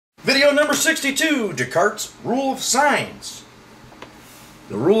Video number 62, Descartes' rule of signs.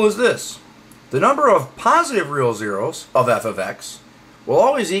 The rule is this. The number of positive real zeros of f of x will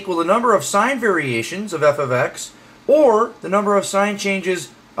always equal the number of sign variations of f of x or the number of sign changes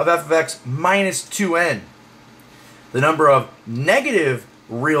of f of x minus 2n. The number of negative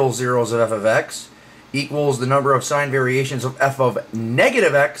real zeros of f of x equals the number of sign variations of f of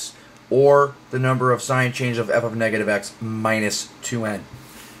negative x or the number of sign changes of f of negative x minus 2n.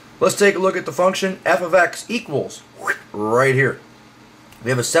 Let's take a look at the function f of x equals right here. We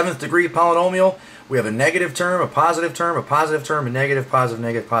have a 7th degree polynomial. We have a negative term, a positive term, a positive term, a negative, positive,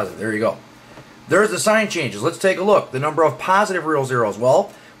 negative, positive. There you go. There's the sign changes. Let's take a look. The number of positive real zeros.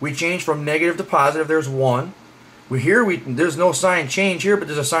 Well, we change from negative to positive. There's 1. There's no sign change here, but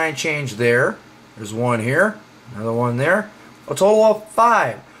there's a sign change there. There's 1 here, another 1 there. A total of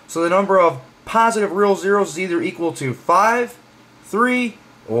 5. So the number of positive real zeros is either equal to 5, 3,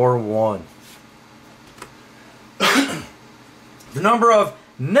 or 1. The number of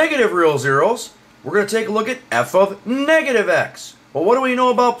negative real zeros, we're going to take a look at f of negative x. Well, what do we know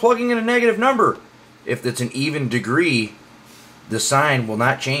about plugging in a negative number? If it's an even degree, the sign will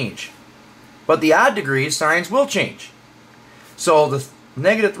not change. But the odd degrees, signs will change. So the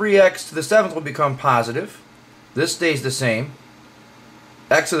negative 3x to the 7th will become positive. This stays the same.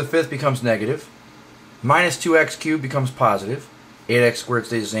 X to the 5th becomes negative. Minus 2x cubed becomes positive. 8x squared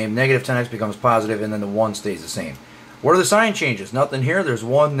stays the same. Negative 10x becomes positive, and then the 1 stays the same. What are the sign changes? Nothing here. There's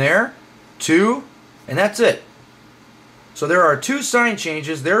 1 there, 2, and that's it. So there are 2 sign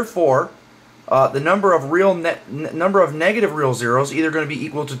changes. Therefore, the number of negative real zeros is either going to be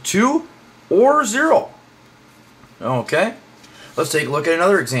equal to 2 or 0. Okay. Let's take a look at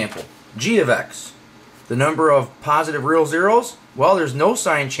another example. G of x. The number of positive real zeros, well, there's no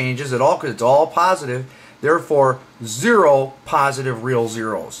sign changes at all because it's all positive. Therefore, 0 positive real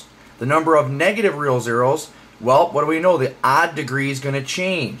zeros. The number of negative real zeros, well, what do we know? The odd degree is going to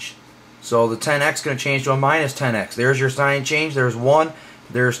change. So the 10x is going to change to a minus 10x. There's your sign change. There's 1.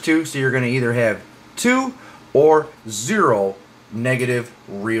 There's 2. So you're going to either have 2 or 0 negative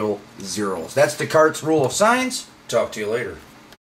real zeros. That's Descartes' rule of signs. Talk to you later.